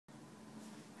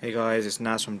Hey guys, it's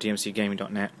Naz from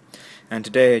dmcgaming.net, and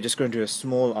today I'm just going to do a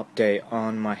small update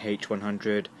on my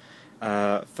H100.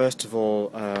 First of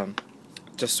all,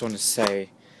 just want to say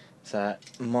that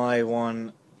my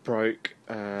one broke,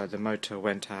 the motor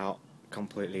went out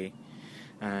completely,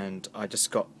 and I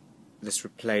just got this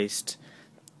replaced.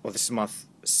 Well, this is my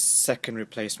second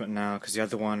replacement now, because the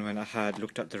other one, when I had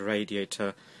looked at the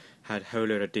radiator, had a whole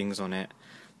load of dings on it.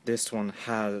 This one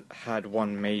had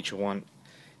one major one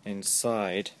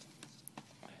inside.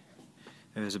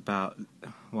 It was about,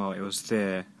 well, it was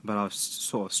there, but I've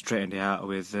sort of straightened it out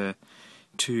with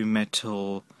two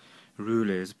metal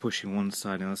rulers pushing one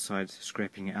side and the other side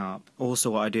scraping it up.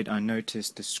 Also, what I did, I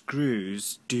noticed the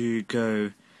screws do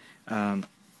go,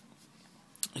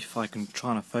 if I can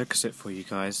try to focus it for you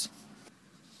guys,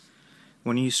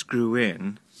 when you screw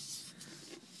in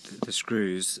the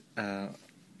screws,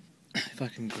 if I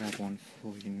can grab one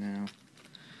for you now.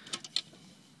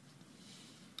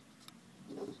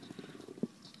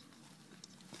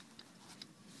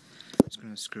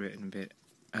 Going to screw it in a bit,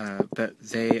 but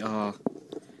they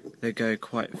go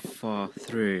quite far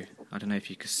through. I don't know if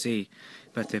you can see,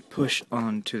 but they push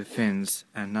onto the fins,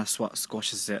 and that's what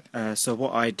squashes it. So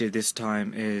what I did this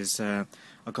time is I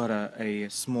got a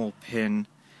small pin,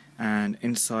 and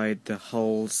inside the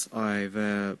holes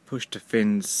I've pushed the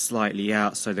fins slightly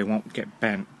out so they won't get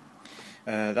bent.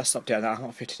 That's the update. I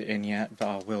haven't fitted it in yet, but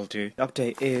I will do. The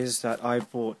update is that I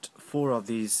bought 4 of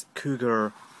these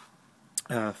Cougar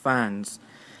fans.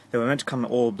 They were meant to come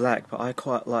all black, but I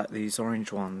quite like these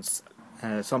orange ones.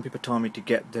 Some people told me to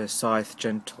get the Scythe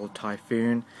Gentle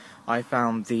Typhoon. I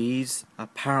found these.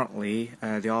 Apparently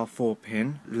they are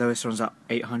 4-pin. Lowest one's at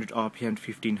 800 RPM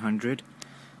to 1500,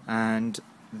 and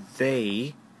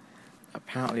they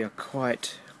apparently are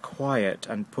quite quiet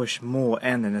and push more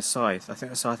N than the Scythe. I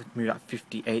think the Scythe can move at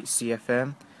 58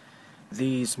 CFM.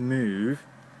 These move,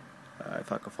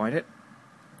 if I can find it,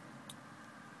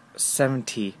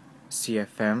 70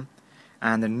 CFM,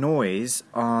 and the noise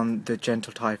on the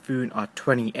Gentle Typhoon are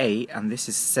 28, and this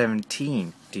is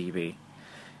 17 dB.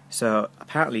 So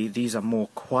apparently these are more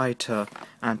quieter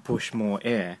and push more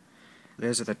air.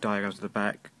 Those are the diagrams at the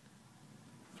back.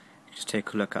 Just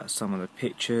take a look at some of the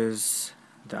pictures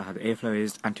that how the airflow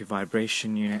is,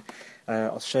 anti-vibration unit.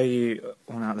 I'll show you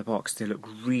one out of the box. They look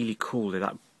really cool. They're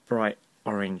that bright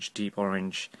orange, deep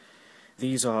orange.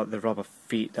 These are the rubber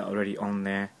feet that are already on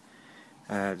there.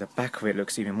 The back of it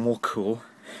looks even more cool.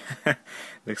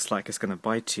 Looks like it's going to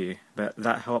bite you, but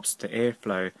that helps the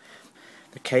airflow.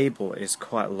 The cable is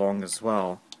quite long as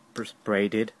well,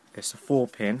 braided. It's a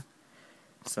 4-pin,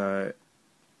 so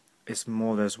it's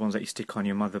more those ones that you stick on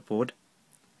your motherboard.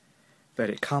 But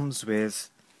it comes with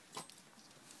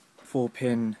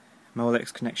 4-pin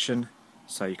Molex connection,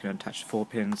 so you can attach 4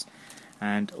 pins.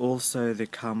 And also they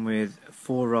come with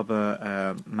 4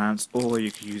 rubber mounts, or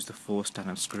you can use the 4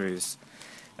 standard screws.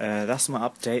 That's my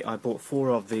update. I bought 4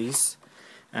 of these,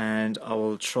 and I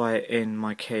will try it in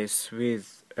my case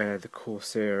with the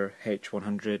Corsair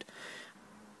H100.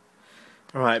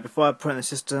 Alright, before I put it in the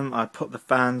system, I put the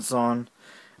fans on.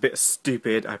 A bit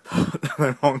stupid, I put them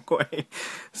the wrong way,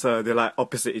 so they're like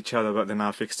opposite each other, but then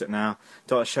I fixed it now.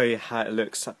 So I'll show you how it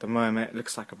looks at the moment. It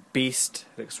looks like a beast.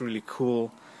 It looks really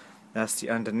cool. That's the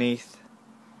underneath,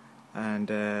 and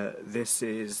this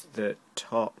is the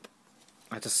top.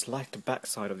 I just like the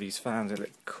backside of these fans. They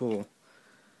look cool.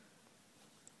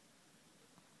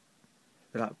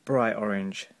 They're like bright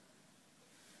orange.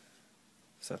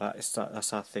 So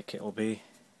that's how thick it will be.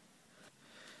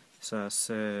 So it's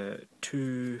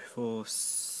 2, 4,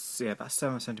 yeah, about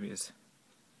 7 centimeters.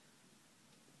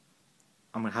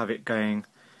 I'm gonna have it going,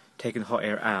 taking the hot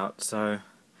air out. So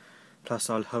plus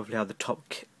I'll hopefully have the top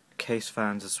case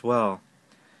fans as well.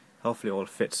 Hopefully it all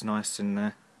fits nice in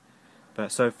there.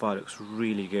 But so far it looks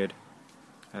really good.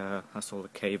 That's all the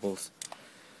cables.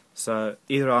 So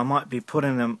either I might be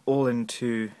putting them all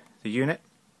into the unit,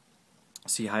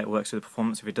 see how it works with the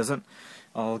performance. If it doesn't,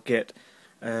 I'll get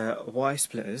Y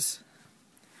splitters.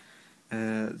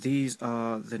 These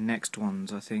are the next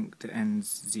ones, I think, the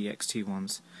NZXT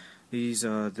ones. These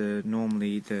are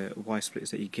normally the Y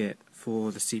splitters that you get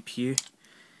for the CPU.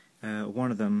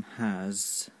 One of them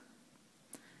has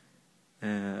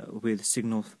with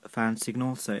fan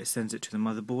signal, so it sends it to the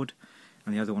motherboard,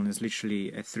 and the other one is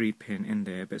literally a 3-pin in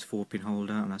there, but it's 4-pin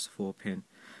holder, and that's a 4-pin.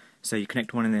 So you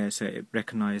connect one in there, so it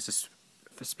recognises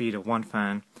the speed of one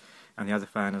fan, and the other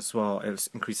fan as well. It'll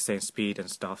increase the same speed and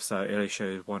stuff, so it'll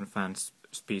show one fan's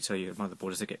speed, so your motherboard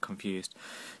doesn't get confused.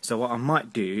 So what I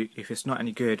might do, if it's not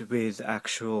any good with the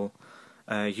actual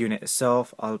unit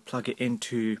itself, I'll plug it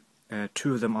into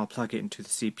two of them I'll plug it into the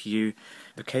CPU.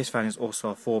 The case fan is also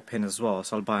a 4-pin as well,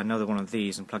 so I'll buy another one of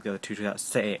these and plug the other two to that,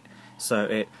 set it so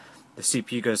the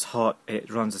CPU goes hot, it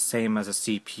runs the same as the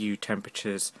CPU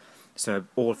temperatures, so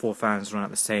all 4 fans run at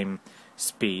the same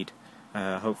speed.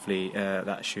 Hopefully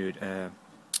that should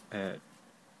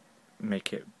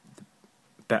make it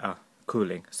better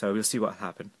cooling, so we'll see what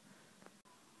happens.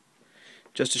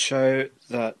 Just to show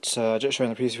that, just showing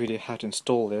in the previous video how to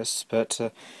install this,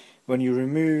 but when you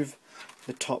remove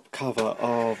the top cover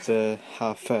of the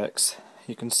Haf X,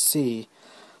 you can see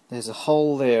there's a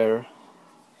hole there,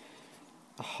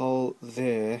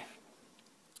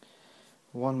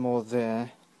 one more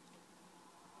there,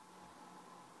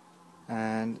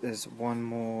 and there's one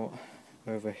more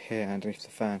over here underneath the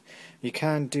fan. What you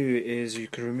can do is you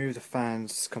can remove the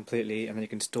fans completely and then you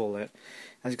can install it.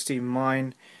 As you can see,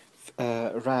 mine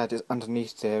rad is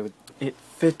underneath there. It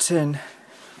fits in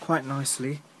quite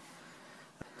nicely,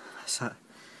 so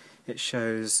it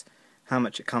shows how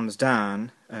much it comes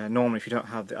down. Normally if you don't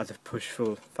have the other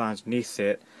push-pull fans underneath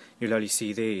it, you'll only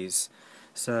see these.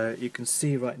 So you can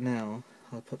see right now,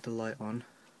 I'll put the light on,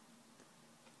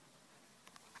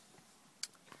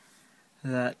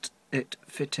 that it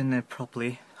fit in there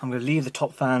properly. I'm going to leave the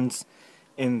top fans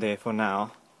in there for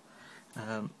now,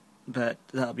 but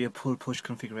that'll be a pull-push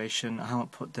configuration. I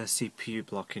haven't put the CPU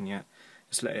block in yet,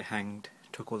 just let it hang.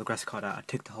 Took all the graphics card out, I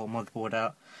took the whole motherboard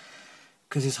out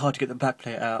because it's hard to get the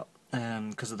backplate out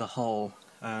because of the hole.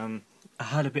 I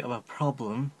had a bit of a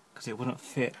problem because it wouldn't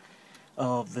fit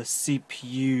of the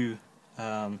CPU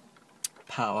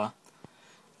power.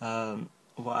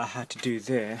 What I had to do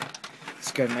there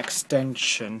is get an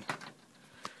extension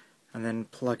and then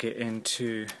plug it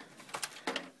into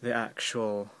the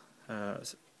actual.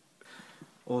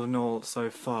 All in all, so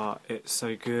far it's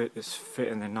so good, it's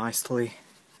fitting there nicely,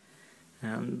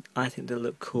 and I think they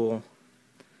look cool.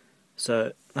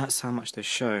 So that's how much they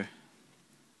show.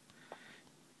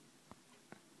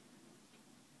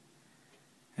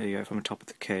 There you go, from the top of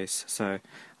the case. So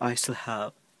I still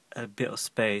have a bit of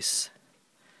space,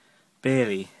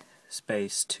 barely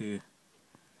space, to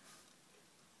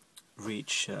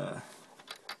reach the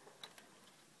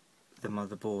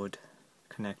motherboard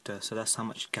connector. So that's how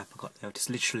much gap I got there. It's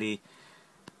literally.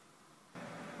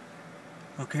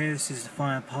 Okay, this is the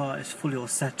final part. It's fully all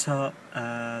set up.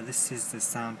 This is the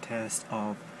sound test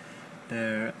of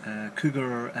the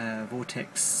Cougar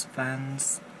Vortex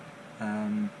fans.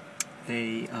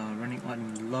 They are running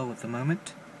on low at the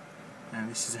moment, and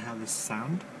this is how they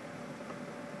sound.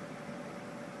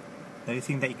 The only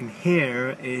thing that you can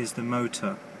hear is the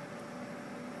motor.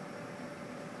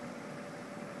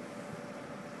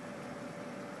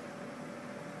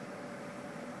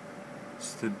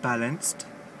 It's the balanced.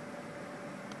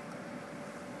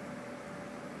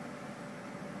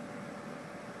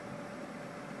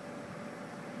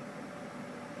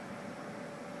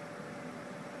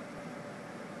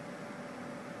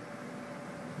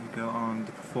 Go on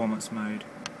the performance mode.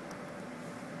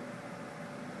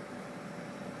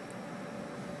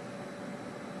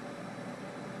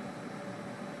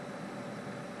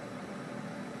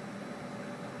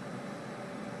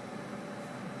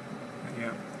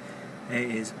 Yeah,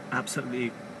 it is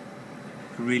absolutely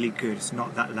really good. It's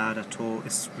not that loud at all.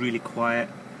 It's really quiet.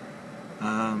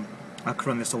 I could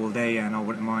run this all day and I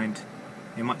wouldn't mind.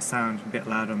 It might sound a bit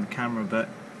louder on the camera, but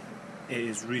it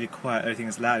is really quiet. Everything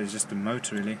is loud, it's just the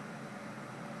motor really.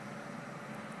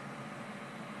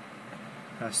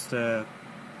 That's the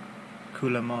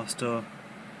Cooler Master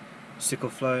sickle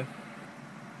flow.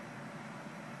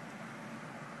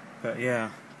 But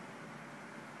yeah.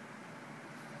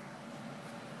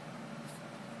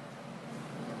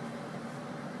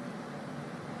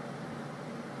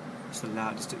 It's the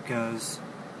loudest it goes.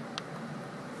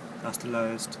 That's the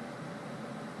lowest.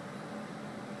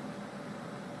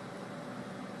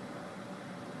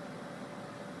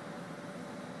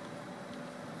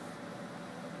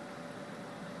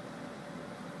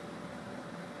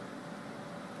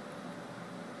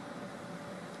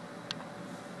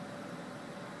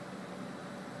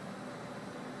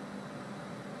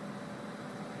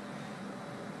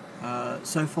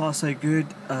 So far so good.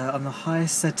 On the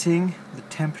highest setting, the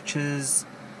temperatures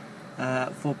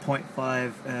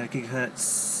 4.5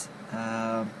 gigahertz,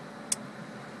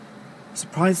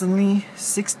 surprisingly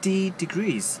 60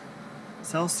 degrees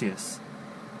Celsius.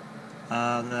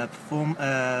 The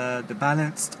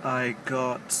balanced I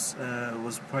got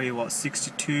was probably what,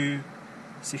 62,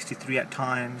 63 at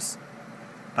times,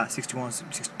 about 61,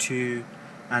 62,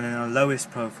 and then the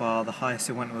lowest profile, the highest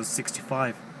it went was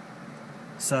 65.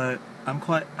 So I'm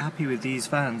quite happy with these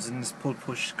fans in this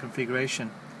pull-push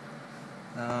configuration.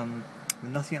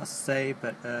 nothing else to say,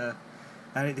 but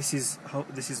this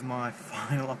is my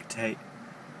final update,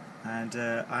 and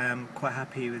I am quite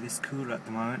happy with this cooler at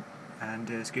the moment, and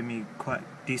it's giving me quite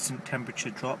decent temperature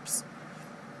drops.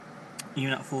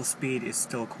 Even at full speed it's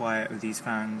still quiet with these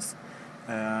fans,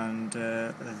 and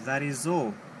that is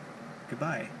all.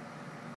 Goodbye.